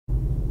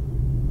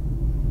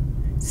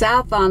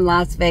South on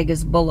Las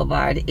Vegas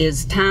Boulevard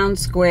is Town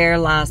Square,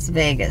 Las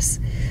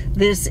Vegas.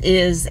 This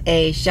is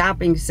a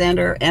shopping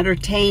center,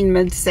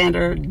 entertainment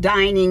center,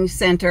 dining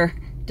center,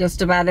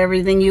 just about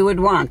everything you would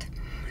want.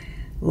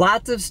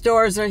 Lots of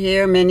stores are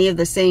here, many of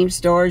the same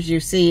stores you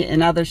see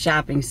in other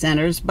shopping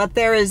centers, but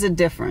there is a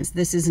difference.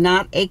 This is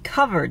not a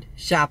covered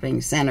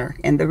shopping center,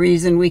 and the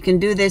reason we can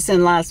do this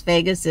in Las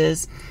Vegas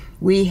is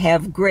we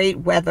have great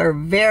weather,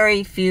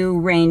 very few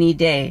rainy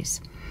days.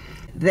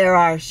 There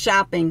are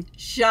shopping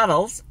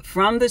shuttles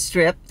from the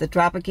Strip, the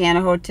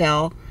Tropicana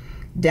Hotel,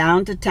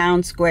 down to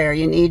Town Square.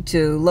 You need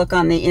to look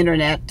on the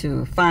internet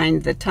to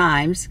find the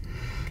times.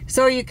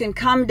 So you can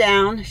come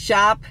down,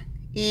 shop,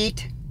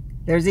 eat.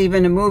 There's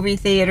even a movie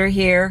theater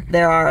here.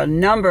 There are a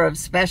number of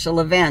special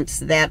events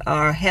that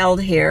are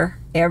held here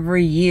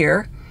every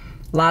year.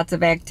 Lots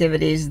of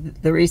activities.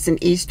 The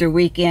recent Easter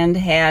weekend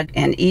had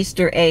an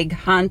Easter egg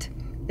hunt.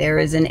 There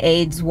is an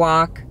AIDS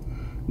walk,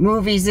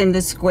 movies in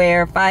the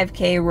square,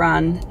 5K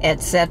run,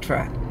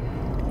 etc.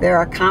 There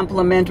are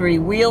complimentary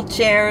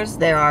wheelchairs,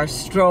 there are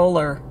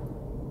stroller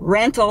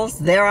rentals,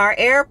 there are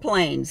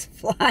airplanes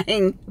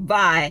flying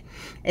by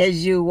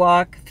as you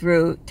walk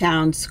through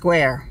Town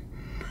Square.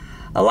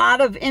 A lot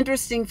of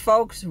interesting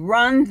folks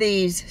run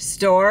these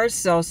stores,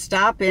 so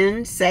stop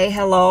in, say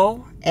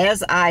hello,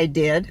 as I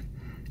did,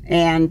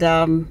 and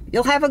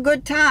you'll have a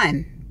good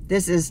time.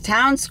 This is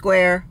Town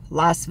Square,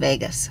 Las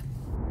Vegas.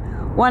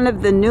 One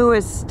of the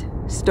newest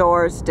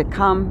stores to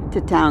come to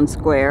Town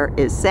Square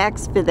is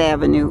Saks Fifth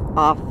Avenue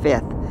off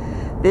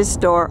 5th. This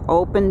store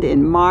opened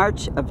in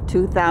March of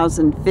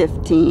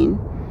 2015.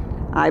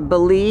 I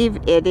believe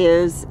it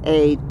is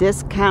a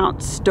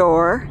discount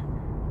store.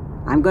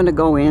 I'm going to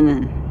go in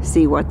and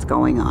see what's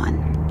going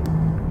on.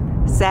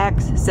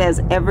 Saks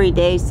says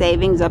everyday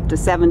savings up to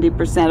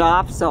 70%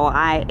 off, so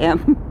I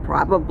am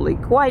probably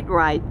quite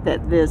right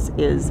that this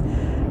is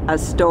a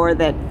store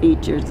that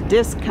features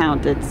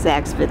discounted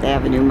Saks Fifth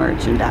Avenue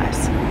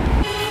merchandise.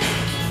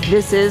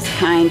 This is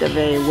kind of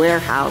a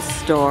warehouse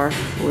store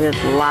with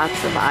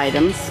lots of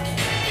items.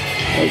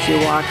 As you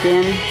walk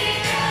in,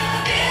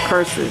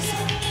 purses.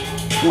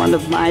 One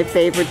of my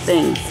favorite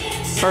things.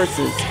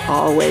 Purses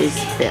always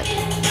fit.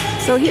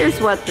 So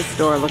here's what the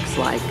store looks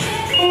like,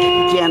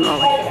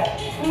 generally.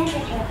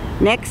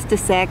 Next to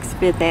Saks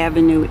Fifth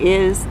Avenue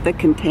is the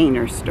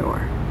Container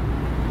Store.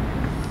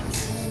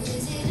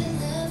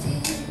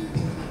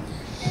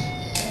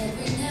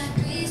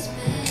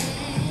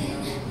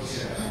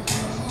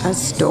 A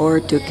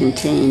store to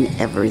contain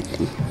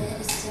everything.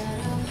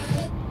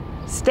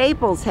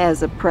 Staples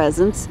has a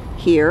presence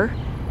here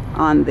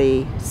on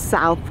the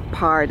south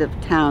part of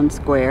Town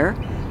Square,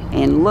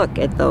 and look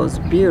at those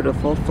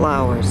beautiful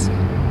flowers.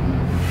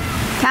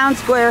 Town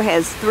Square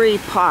has 3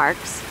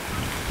 parks,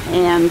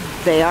 and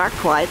they are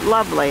quite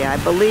lovely. I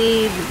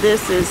believe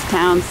this is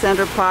Town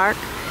Center Park,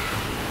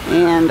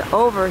 and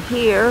over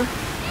here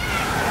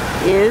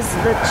is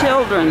the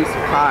Children's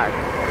Park.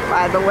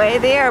 By the way,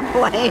 the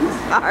airplanes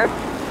are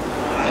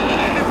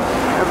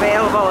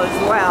available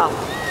as well.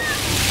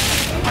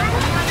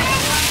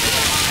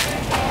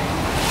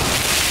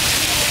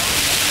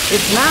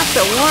 It's not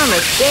the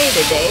warmest day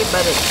today,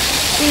 but it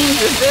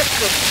seems as if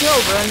the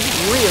children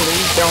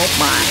really don't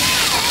mind.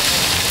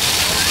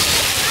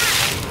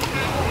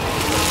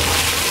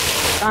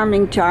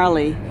 Charming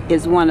Charlie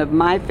is one of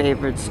my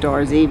favorite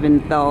stores,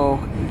 even though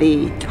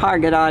the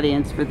target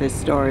audience for this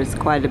store is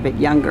quite a bit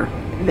younger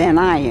than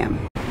I am.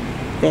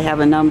 They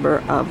have a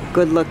number of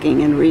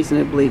good-looking and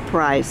reasonably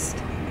priced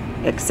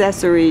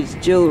accessories,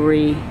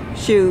 jewelry,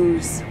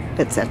 shoes,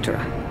 etc.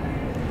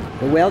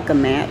 The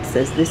welcome mat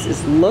says this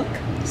is Look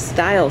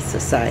Style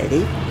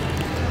Society,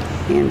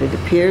 and it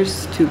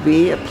appears to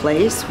be a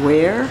place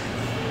where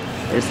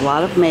there's a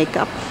lot of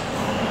makeup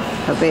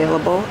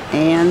available,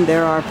 and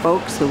there are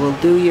folks who will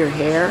do your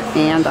hair,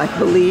 and I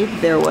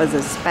believe there was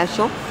a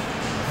special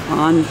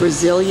on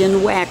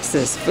Brazilian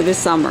waxes for the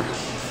summer.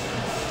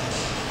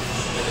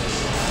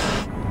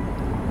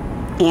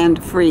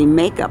 And free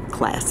makeup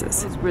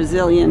classes. These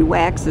Brazilian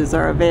waxes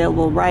are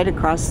available right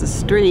across the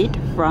street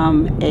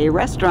from a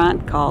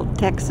restaurant called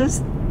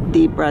Texas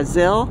de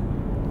Brazil.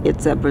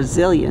 It's a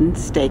Brazilian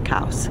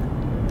steakhouse.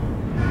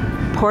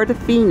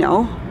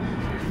 Portofino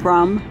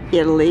from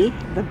Italy,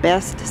 the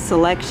best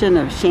selection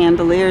of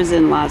chandeliers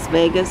in Las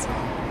Vegas,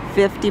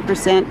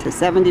 50% to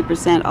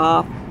 70%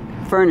 off,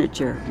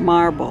 furniture,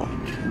 marble,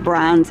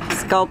 bronze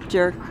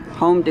sculpture,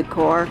 home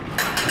decor,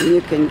 and you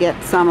can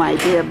get some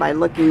idea by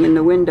looking in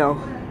the window.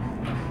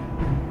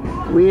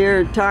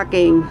 We're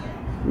talking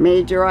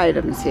major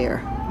items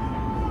here.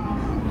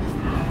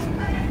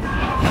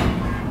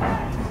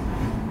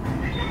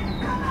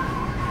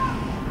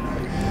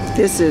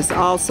 This is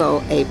also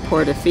a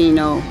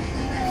Portofino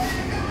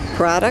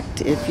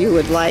product. If you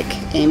would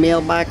like a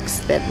mailbox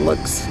that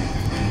looks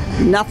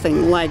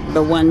nothing like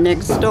the one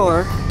next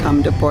door,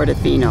 come to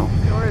Portofino.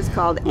 The store is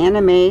called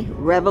Anime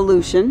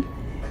Revolution,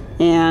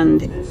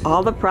 and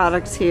all the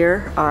products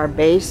here are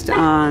based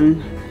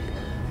on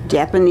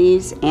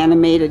Japanese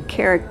animated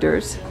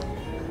characters,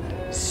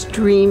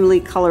 extremely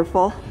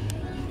colorful.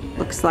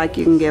 Looks like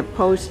you can get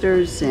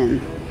posters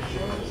and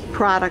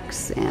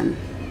products and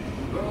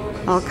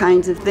all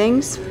kinds of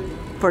things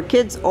for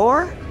kids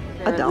or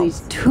adults. At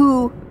least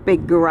 2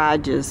 big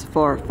garages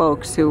for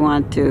folks who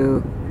want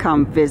to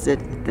come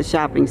visit the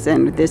shopping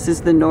center. This is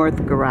the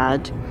north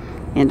garage,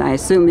 and I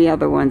assume the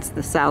other one's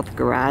the south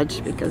garage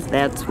because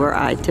that's where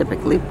I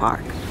typically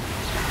park.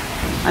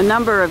 A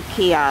number of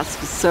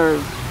kiosks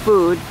serve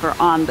food for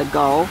on the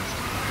go.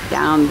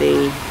 Down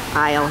the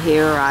aisle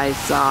here I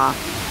saw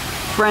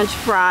French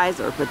fries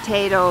or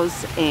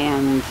potatoes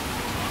and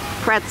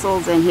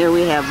pretzels, and here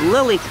we have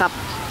Lily cup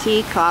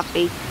tea,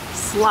 coffee,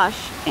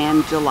 slush,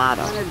 and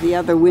gelato. One of the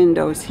other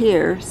windows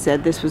here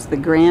said this was the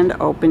grand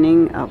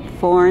opening of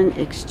Foreign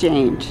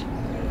Exchange.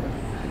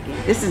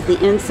 This is the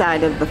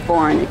inside of the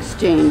Foreign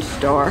Exchange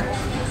store.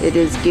 It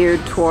is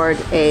geared toward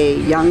a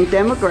young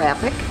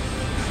demographic,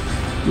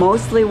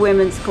 mostly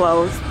women's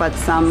clothes, but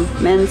some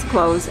men's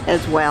clothes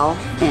as well.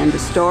 And the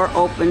store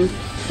opened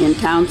in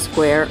Town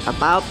Square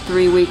about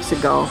 3 weeks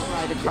ago.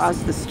 Right across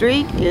the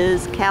street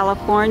is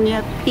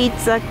California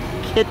Pizza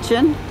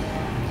Kitchen,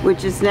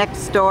 which is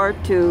next door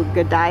to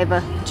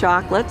Godiva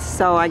Chocolates.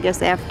 So I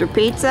guess after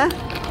pizza,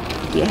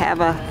 you have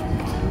a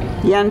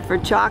yen for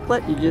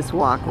chocolate, you just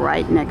walk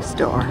right next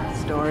door. The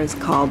store is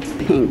called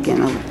Pink,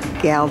 and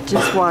a gal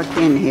just walked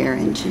in here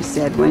and she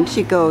said when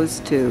she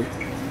goes to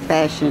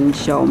Fashion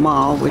Show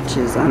Mall, which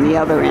is on the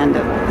other end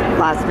of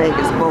Las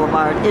Vegas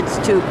Boulevard, it's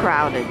too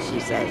crowded, she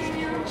says.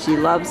 She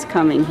loves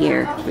coming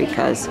here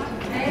because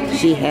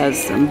she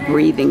has some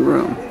breathing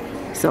room.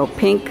 So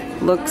Pink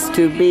looks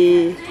to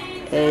be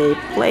a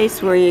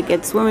place where you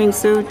get swimming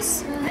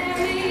suits,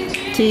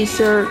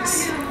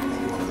 t-shirts,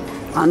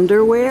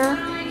 underwear,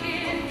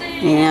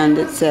 and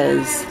it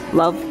says,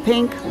 "Love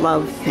Pink,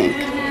 love Pink."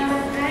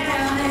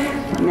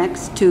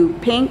 Next to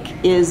Pink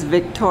is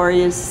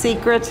Victoria's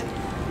Secret,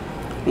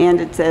 and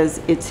it says,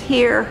 "It's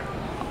here,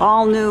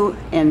 all new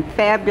and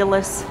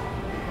fabulous."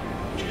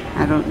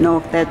 I don't know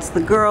if that's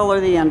the girl or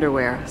the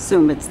underwear.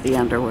 Assume it's the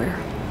underwear.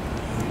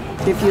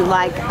 If you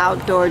like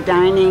outdoor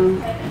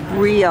dining,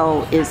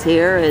 Rio is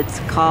here. It's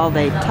called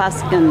a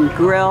Tuscan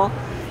Grill,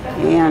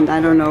 and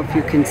I don't know if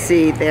you can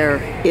see,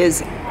 there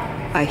is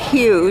a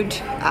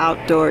huge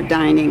outdoor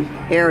dining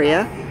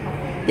area.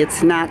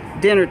 It's not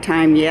dinner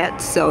time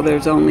yet, so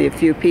there's only a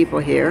few people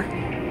here,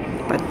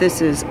 but this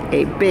is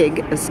a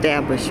big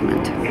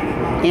establishment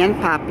and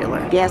popular.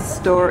 Guest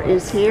store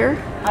is here.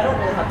 I don't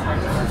really have time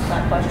to answer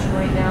that question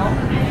right now.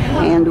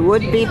 And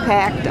would be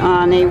packed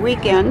on a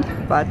weekend,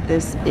 but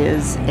this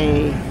is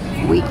a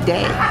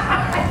weekday.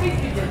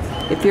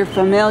 If you're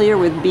familiar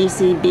with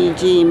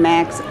BCBG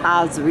Max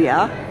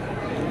Azria,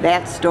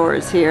 that store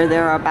is here.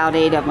 There are about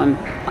 8 of them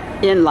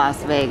in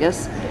Las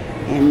Vegas.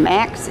 And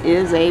Max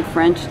is a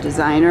French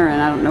designer,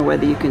 and I don't know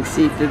whether you can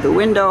see through the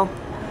window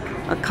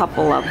a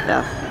couple of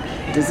the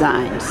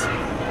designs.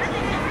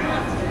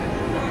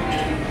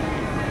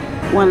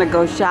 Want to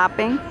go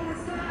shopping,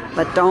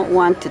 but don't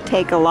want to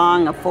take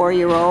along a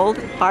 4-year-old?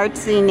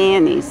 Artsy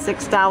Nannies,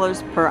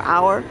 $6 per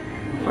hour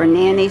for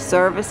nanny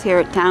service here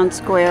at Town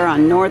Square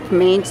on North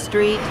Main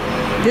Street.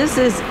 This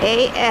is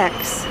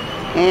AX,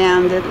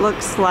 and it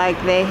looks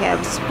like they have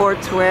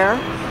sportswear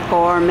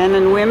for men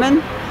and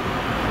women.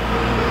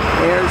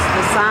 There's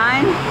the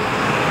sign,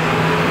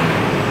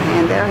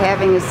 and they're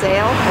having a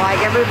sale. Like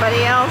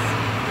everybody else,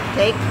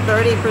 take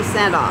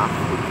 30% off.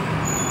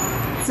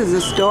 This is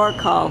a store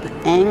called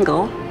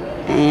Angle,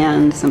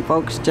 and some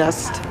folks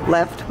just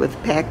left with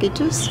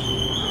packages,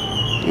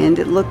 and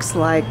it looks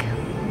like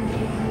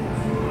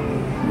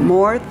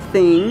more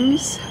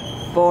things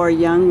for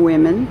young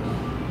women.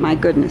 My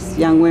goodness,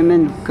 young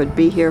women could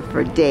be here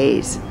for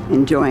days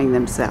enjoying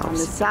themselves. On the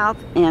south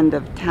end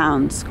of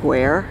Town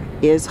Square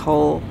is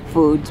Whole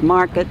Foods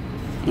Market,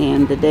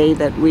 and the day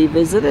that we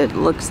visited,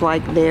 looks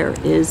like there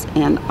is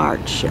an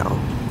art show.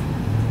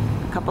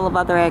 A couple of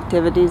other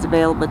activities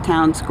available at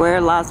Town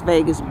Square. Las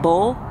Vegas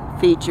Bowl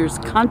features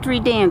country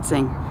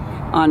dancing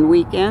on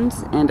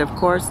weekends, and of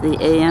course the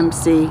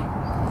AMC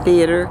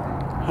Theater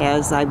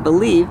has, I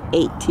believe,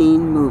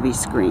 18 movie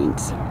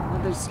screens.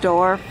 Another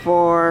store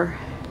for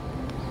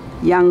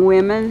young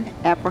women,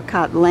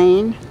 Apricot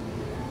Lane,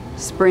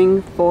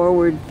 spring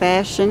forward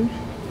fashion,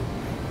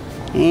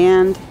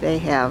 and they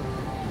have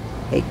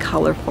a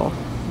colorful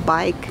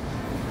bike,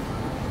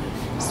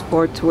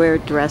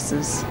 sportswear,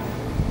 dresses,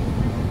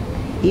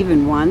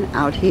 even one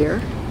out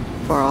here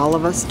for all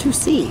of us to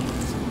see.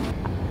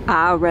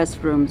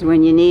 Restrooms,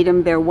 when you need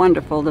them, they're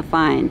wonderful to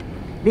find.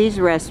 These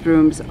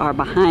restrooms are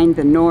behind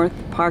the north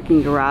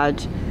parking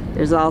garage.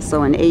 There's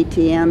also an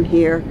ATM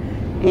here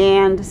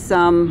and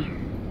some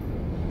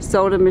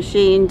soda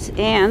machines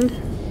and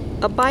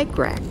a bike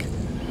rack.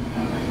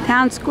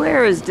 Town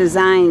Square is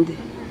designed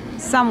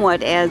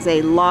somewhat as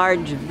a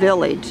large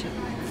village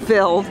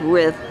filled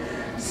with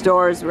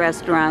stores,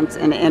 restaurants,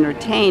 and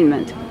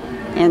entertainment.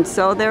 And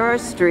so there are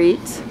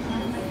streets,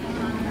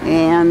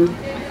 and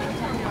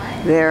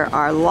there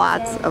are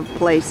lots of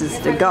places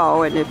to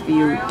go, and if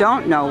you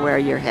don't know where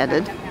you're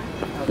headed,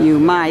 you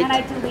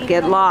might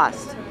get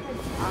lost.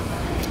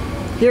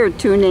 Here are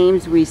two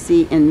names we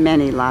see in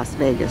many Las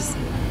Vegas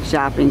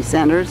shopping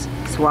centers,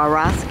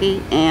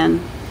 Swarovski and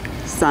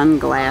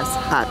Sunglass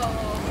Hut.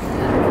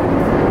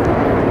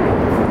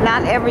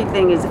 Not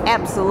everything is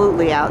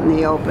absolutely out in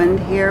the open.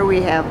 Here we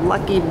have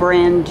Lucky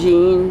Brand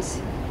Jeans,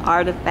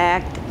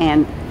 Artifact,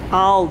 and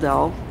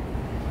Aldo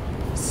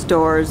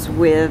stores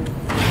with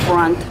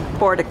front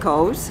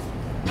porticos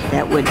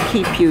that would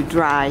keep you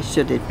dry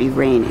should it be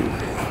raining.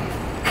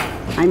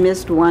 I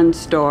missed one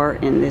store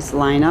in this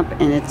lineup,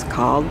 and it's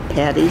called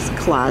Patty's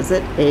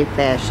Closet, a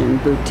fashion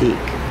boutique.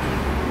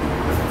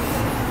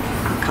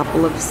 A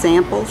couple of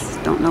samples,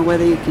 don't know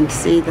whether you can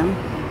see them.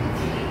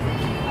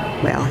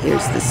 Well,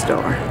 here's the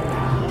store.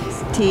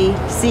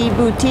 TC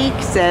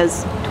Boutique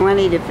says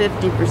 20 to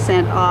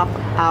 50% off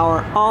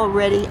our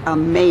already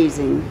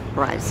amazing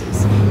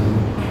prices.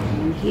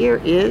 And here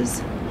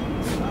is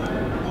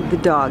the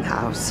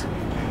doghouse.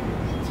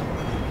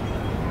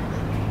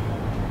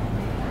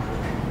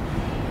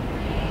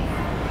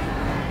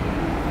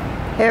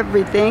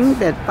 Everything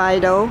that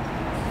Fido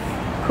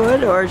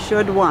could or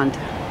should want.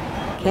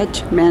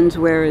 Catch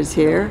menswear is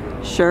here.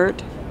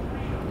 Shirt,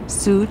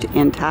 suit,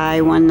 and tie,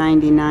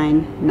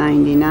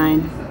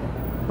 $199.99.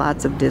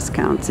 Lots of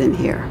discounts in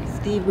here.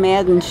 Steve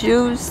Madden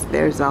shoes,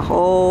 there's a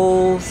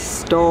whole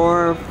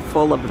store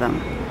full of them.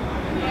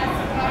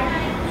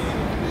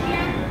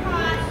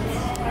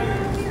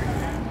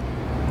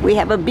 We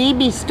have a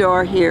BB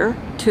store here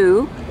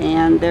too,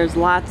 and there's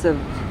lots of,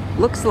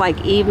 looks like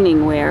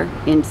evening wear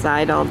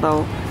inside,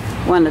 although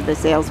one of the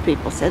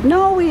salespeople said,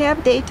 no, we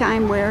have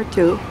daytime wear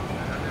too.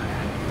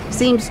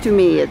 Seems to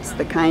me it's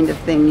the kind of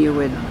thing you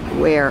would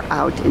wear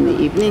out in the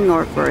evening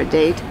or for a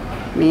date.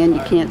 Man,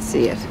 you can't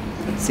see it.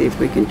 Let's see if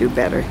we can do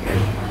better here.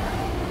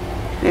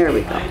 There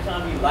we go.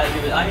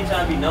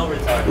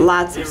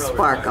 Lots of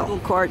sparkle.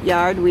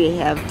 Courtyard, we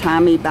have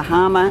Tommy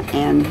Bahama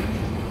and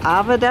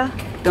Avida.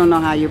 Don't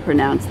know how you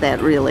pronounce that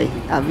really.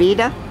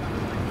 Avida.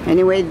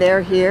 Anyway,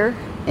 they're here.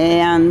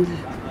 And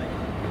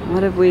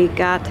what have we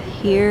got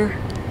here?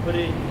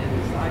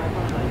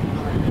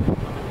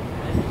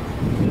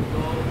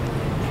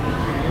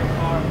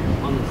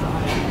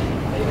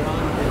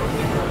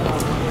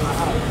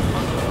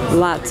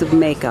 Lots of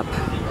makeup.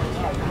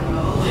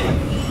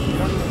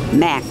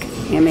 MAC,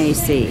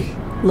 M-A-C.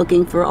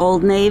 Looking for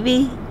Old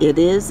Navy? It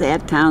is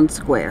at Town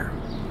Square.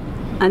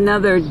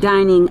 Another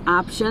dining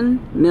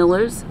option,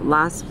 Miller's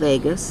Las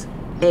Vegas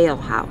Ale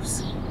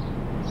House.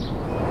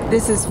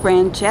 This is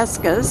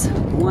Francesca's,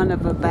 one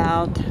of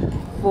about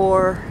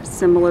 4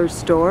 similar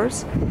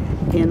stores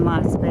in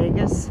Las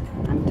Vegas.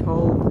 I'm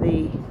told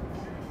the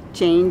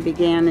chain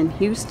began in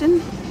Houston.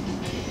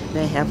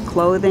 They have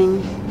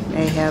clothing,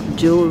 they have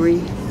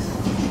jewelry,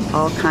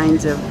 all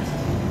kinds of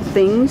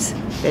things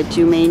that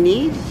you may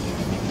need.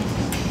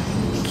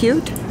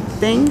 Cute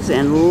things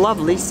and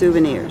lovely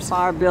souvenirs.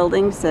 Bar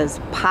building says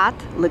Pot,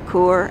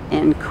 Liqueur,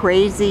 and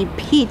Crazy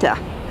Pita.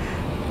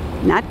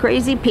 Not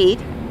Crazy Pete,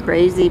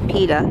 Crazy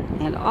Pita.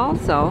 And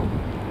also,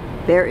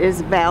 there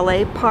is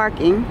valet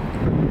parking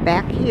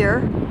back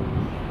here.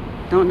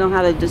 Don't know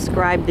how to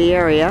describe the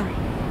area,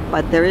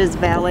 but there is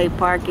valet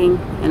parking,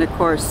 and of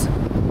course,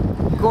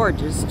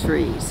 gorgeous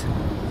trees.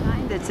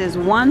 Sign that says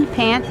one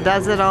pant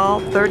does it all,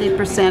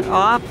 30%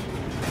 off.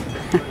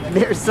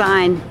 Their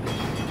sign,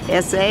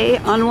 SA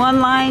on one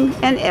line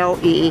and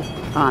LE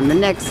on the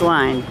next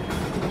line.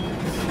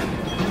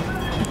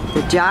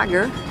 The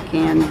jogger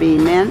can be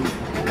men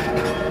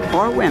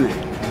or women.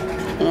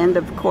 And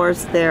of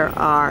course there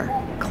are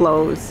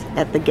clothes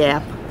at the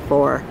Gap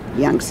for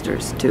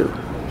youngsters too.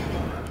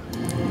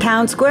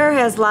 Town Square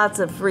has lots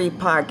of free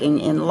parking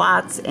in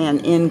lots and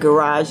in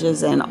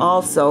garages, and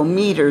also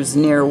meters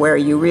near where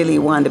you really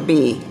want to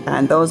be.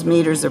 And those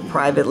meters are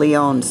privately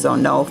owned, so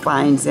no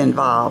fines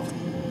involved.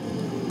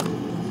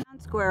 Town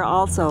Square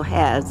also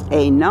has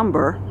a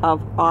number of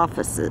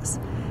offices.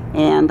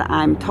 And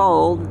I'm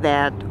told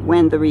that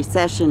when the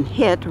recession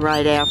hit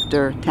right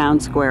after Town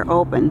Square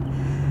opened,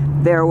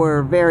 there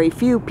were very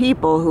few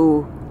people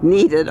who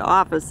needed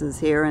offices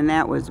here, and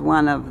that was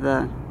one of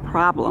the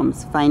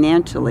problems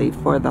financially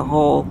for the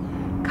whole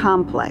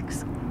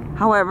complex.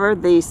 However,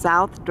 the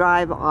South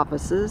Drive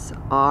offices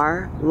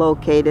are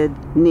located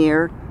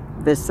near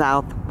the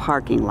South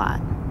parking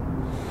lot.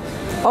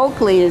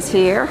 Oakley is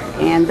here,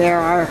 and there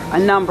are a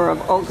number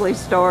of Oakley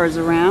stores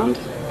around.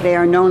 They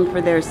are known for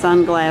their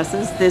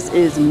sunglasses. This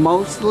is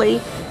mostly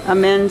a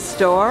men's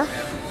store,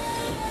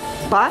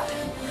 but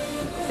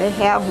they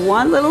have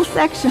one little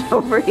section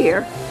over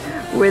here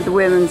with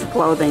women's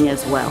clothing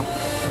as well.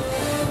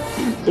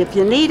 If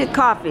you need a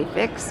coffee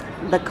fix,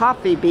 the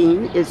Coffee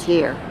Bean is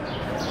here.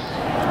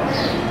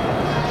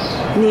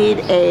 Need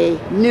a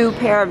new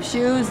pair of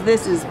shoes?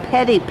 This is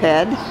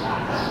Pediped.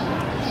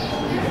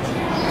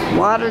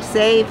 Water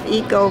safe,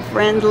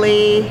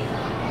 eco-friendly,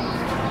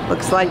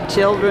 looks like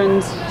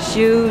children's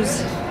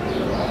shoes,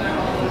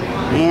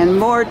 and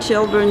more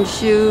children's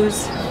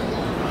shoes.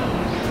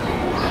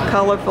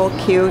 Colorful,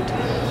 cute,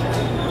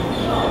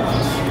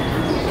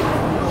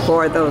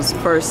 for those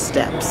first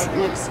steps.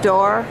 Next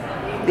door,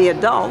 The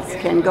adults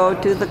can go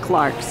to the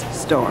Clark's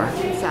store,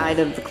 inside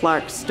of the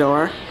Clark's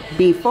store,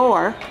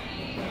 before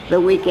the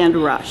weekend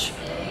rush.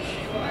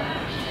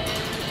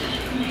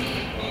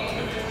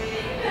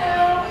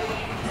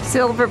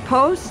 Silver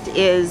Post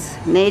is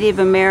Native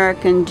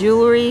American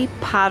jewelry,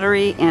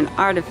 pottery, and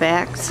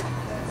artifacts.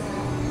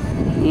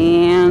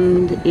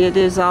 And it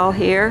is all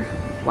here.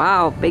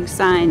 Wow, big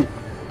sign.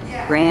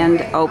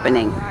 Grand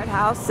opening. Art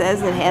House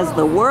says it has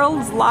the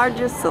world's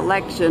largest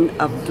selection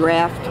of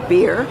draft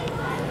beer.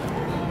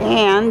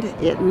 And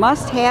it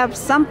must have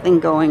something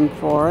going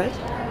for it,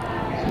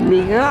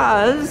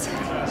 because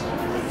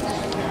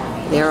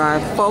there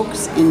are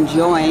folks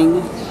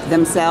enjoying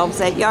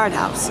themselves at Yard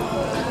House.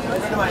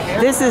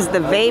 This is the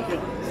vape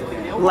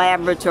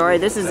laboratory.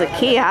 This is a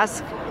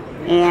kiosk,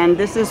 and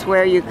this is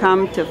where you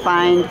come to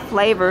find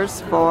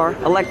flavors for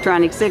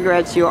electronic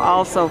cigarettes. You'll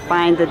also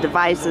find the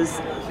devices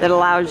that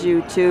allows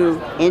you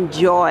to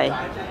enjoy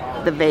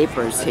the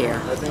vapors here.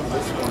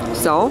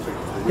 So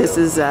this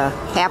is a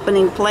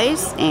happening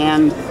place,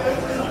 and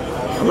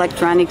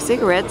electronic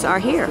cigarettes are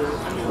here.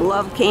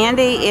 Love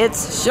candy,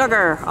 it's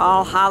sugar.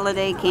 All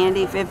holiday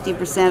candy,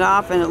 50%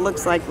 off, and it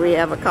looks like we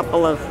have a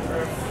couple of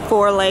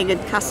four-legged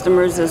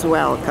customers as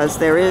well, because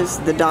there is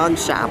the dog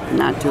shop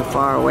not too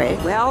far away.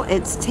 Well,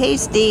 it's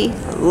Tasty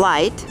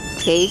Light,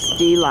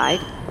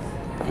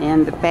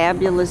 and the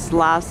fabulous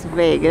Las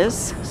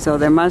Vegas, so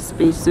there must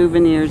be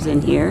souvenirs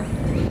in here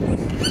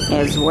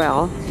as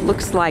well.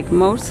 Looks like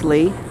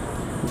mostly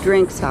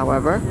drinks,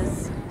 however.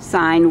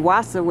 Sign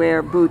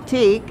Wassaware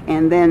Boutique,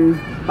 and then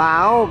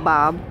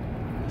Baobab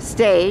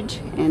Stage,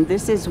 and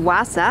this is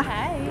Wassa.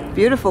 Hi.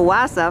 Beautiful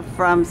Wassa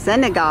from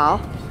Senegal.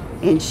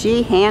 And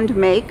she hand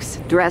makes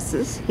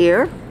dresses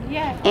here.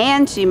 Yeah.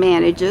 And she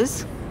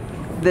manages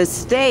the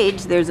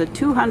stage. There's a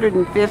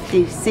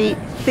 250-seat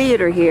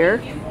theater here.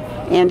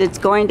 And it's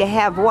going to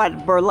have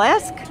what,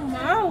 burlesque?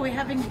 Tomorrow we're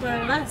having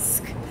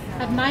burlesque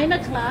at 9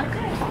 o'clock.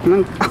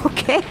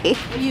 Okay.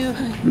 You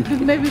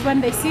maybe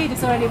when they see it,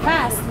 it's already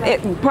passed.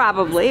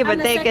 Probably, but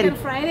they can. Second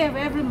Friday of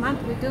every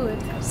month we do it.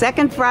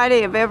 Second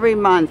Friday of every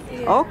month.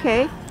 Yeah.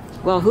 Okay.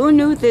 Well, who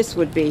knew this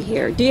would be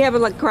here? Do you have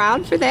a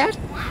crowd for that?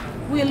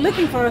 We're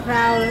looking for a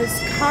crowd. It's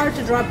hard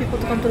to draw people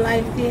to come to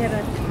live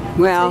theater.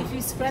 Well, so if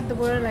you spread the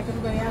word like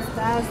everybody else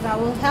does, that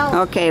will help.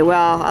 Okay,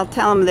 well, I'll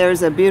tell them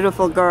there's a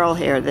beautiful girl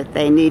here that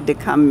they need to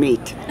come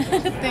meet.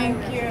 Thank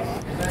you.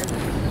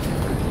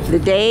 The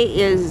day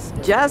is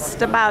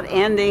just about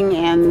ending,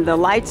 and the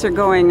lights are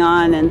going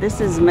on, and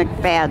this is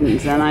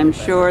McFadden's, and I'm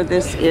sure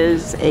this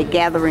is a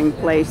gathering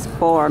place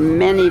for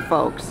many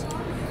folks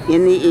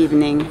in the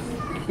evening.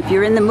 If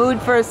you're in the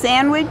mood for a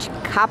sandwich,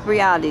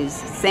 Capriati's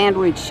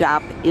Sandwich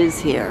Shop is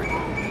here.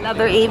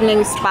 Another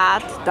evening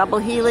spot, Double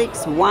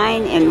Helix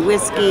Wine and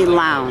Whiskey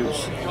Lounge.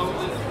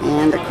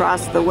 And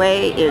across the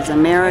way is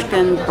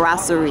American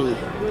Brasserie.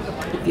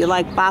 If you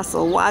like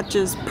fossil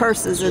watches,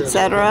 purses,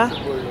 etc.,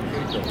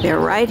 they're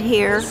right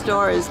here. The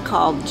store is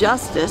called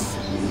Justice.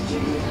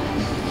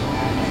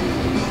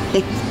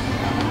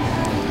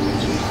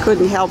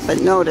 Couldn't help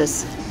but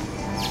notice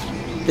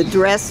the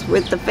dress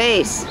with the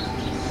face.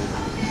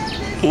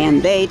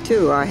 And they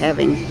too are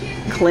having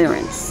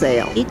clearance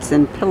sale. Seats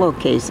and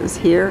pillowcases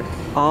here,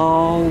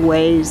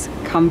 always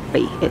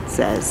comfy, it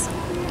says.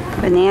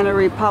 Banana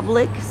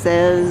Republic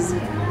says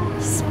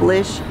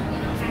splish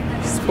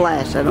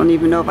splash. I don't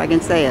even know if I can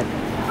say it.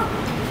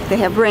 They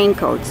have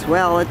raincoats.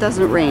 Well, it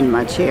doesn't rain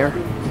much here,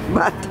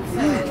 but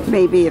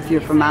maybe if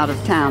you're from out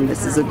of town,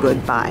 this is a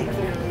good buy.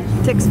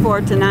 Tix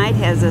for Tonight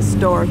has a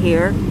store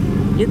here.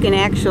 You can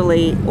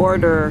actually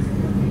order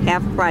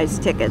half-price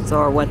tickets,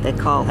 or what they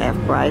call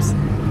half-price,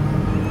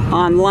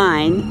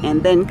 online,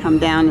 and then come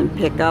down and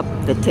pick up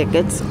the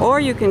tickets, or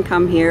you can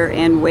come here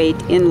and wait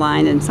in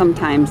line, and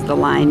sometimes the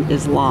line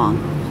is long.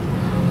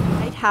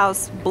 White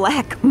House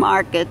Black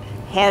Market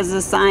has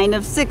a sign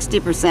of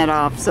 60%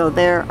 off, so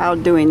they're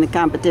outdoing the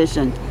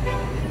competition.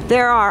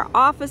 There are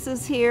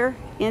offices here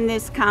in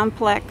this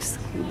complex.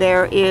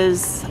 There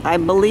is, I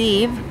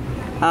believe,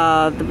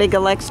 the big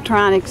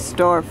electronics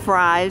store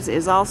Fry's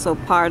is also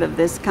part of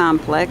this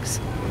complex.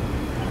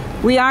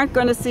 We aren't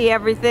going to see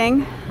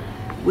everything.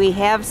 We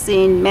have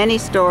seen many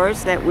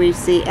stores that we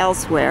see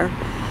elsewhere.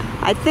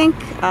 I think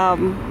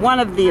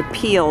one of the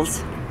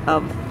appeals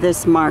of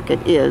this market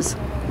is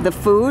the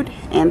food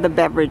and the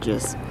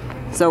beverages.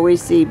 So we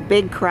see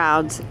big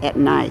crowds at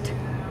night.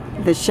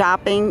 The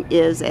shopping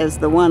is, as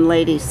the one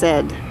lady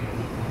said,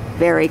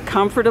 very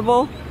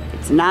comfortable.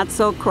 It's not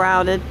so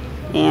crowded,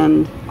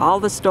 and all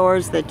the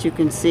stores that you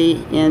can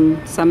see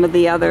in some of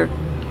the other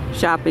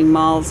shopping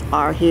malls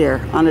are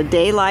here. On a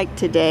day like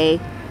today,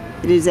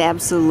 it is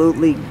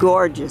absolutely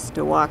gorgeous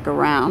to walk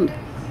around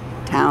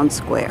Town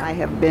Square. I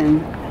have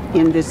been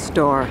in this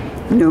store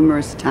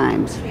numerous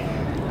times.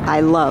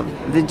 I love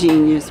the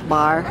Genius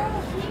Bar,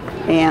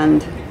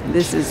 and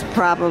this is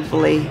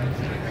probably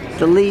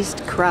the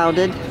least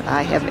crowded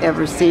I have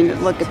ever seen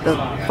it. Look at the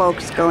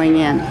folks going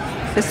in.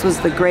 This was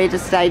the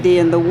greatest idea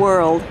in the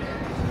world,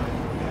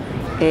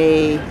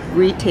 a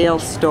retail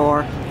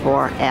store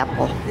for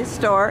Apple. This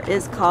store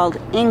is called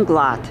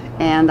Inglot,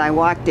 and I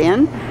walked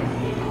in,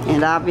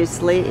 and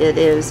obviously it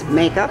is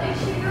makeup,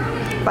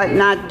 but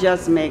not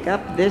just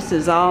makeup. This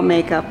is all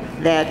makeup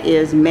that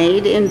is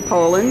made in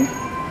Poland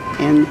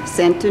and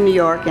sent to New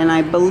York, and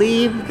I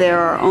believe there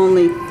are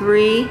only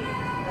 3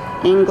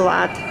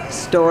 Inglot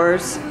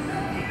stores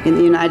in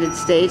the United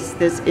States.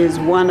 This is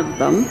one of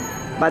them,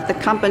 but the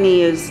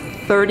company is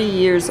 30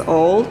 years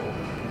old,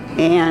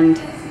 and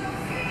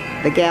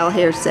the gal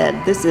here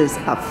said this is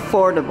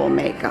affordable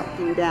makeup.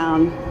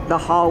 Down the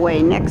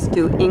hallway next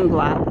to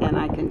Inglot,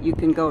 and you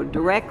can go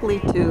directly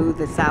to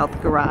the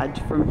South Garage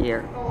from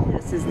here.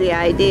 This is the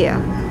idea,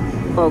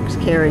 folks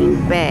carrying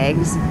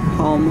bags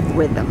home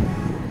with them.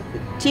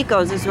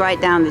 Chico's is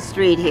right down the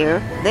street here.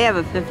 They have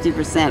a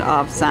 50%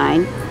 off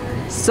sign.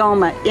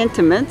 Soma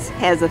Intimates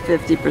has a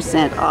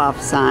 50% off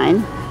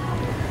sign,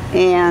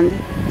 and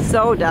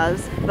so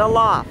does The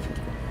Loft.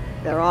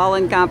 They're all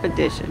in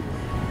competition.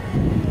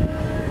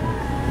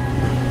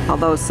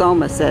 Although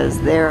Soma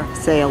says their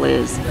sale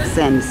is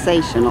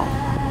sensational.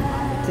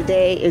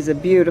 Today is a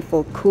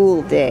beautiful,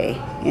 cool day,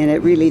 and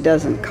it really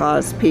doesn't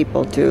cause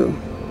people to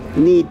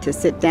need to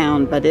sit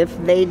down, but if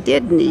they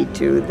did need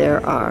to,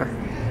 there are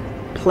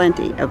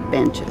plenty of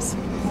benches.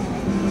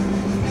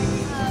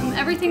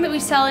 Everything that we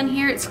sell in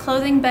here, it's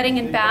clothing, bedding,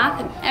 and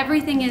bath, and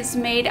everything is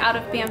made out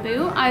of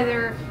bamboo,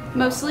 either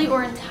mostly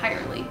or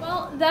entirely.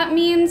 Well, that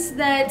means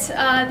that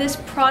this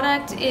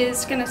product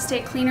is going to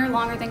stay cleaner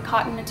longer than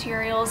cotton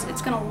materials,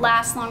 it's going to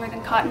last longer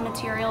than cotton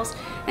materials,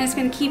 and it's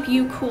going to keep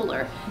you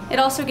cooler. It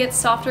also gets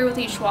softer with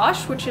each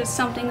wash, which is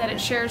something that it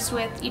shares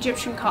with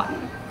Egyptian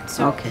cotton.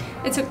 So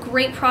it's a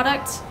great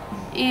product,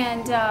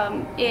 and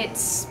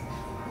it's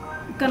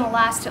going to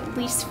last at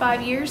least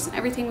 5 years.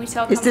 Everything we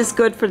sell. Is this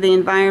good for the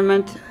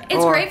environment?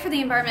 It's great for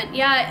the environment.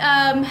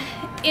 Yeah,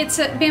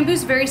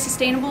 bamboo's very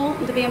sustainable.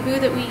 The bamboo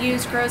that we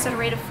use grows at a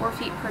rate of 4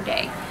 feet per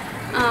day.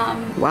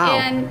 Wow.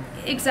 And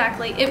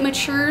exactly, it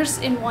matures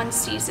in 1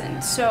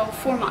 season, so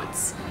 4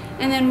 months,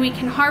 and then we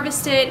can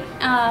harvest it.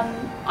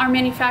 Our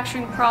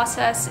manufacturing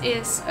process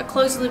is a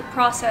closed-loop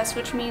process,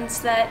 which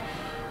means that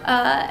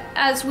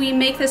as we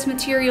make this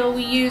material,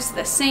 we use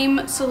the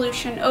same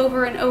solution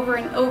over and over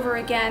and over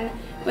again,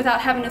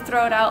 without having to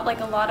throw it out like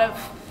a lot of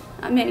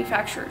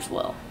manufacturers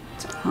will.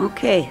 So.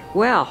 Okay,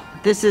 well,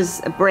 this is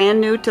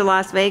brand new to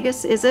Las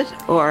Vegas, is it?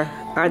 Or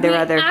are there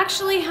other? We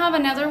actually have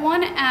another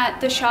one at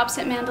the shops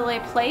at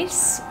Mandalay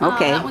Place.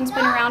 Okay. That one's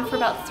been around for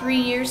about 3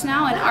 years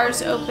now, and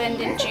ours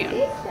opened in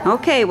June.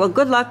 Okay, well,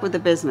 good luck with the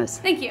business.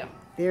 Thank you.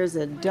 There's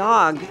a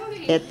dog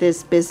at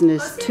this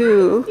business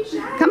too.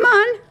 Come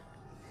on,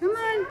 come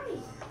on.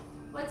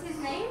 What's his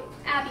name?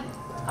 Abby.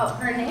 Oh,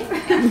 her name?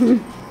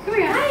 Come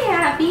here. Hi,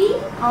 Abby.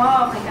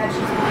 Oh my God,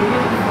 she's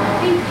beautiful.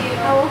 Thank you.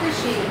 How old is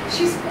she?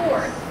 She's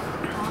 4.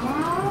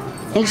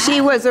 And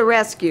she was a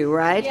rescue,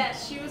 right?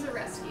 Yes, she was a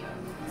rescue.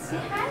 Say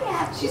hi,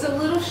 Abby. She's a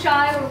little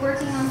shy. We're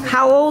working on her.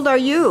 How old are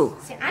you?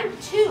 Say, I'm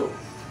 2.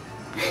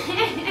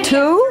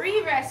 2?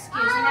 3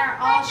 rescues, and they're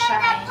all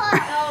shy.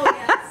 Oh,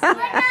 yes.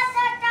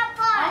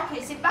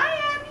 Okay, say bye,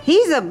 Abby.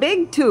 He's a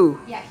big 2.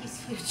 Yeah, he's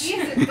huge.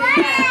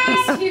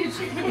 He's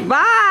huge.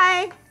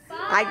 Bye.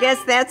 I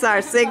guess that's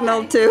our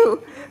signal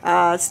to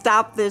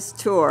stop this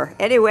tour.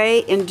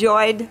 Anyway,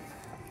 enjoyed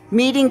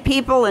meeting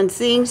people and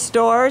seeing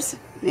stores,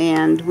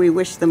 and we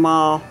wish them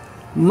all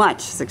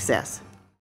much success.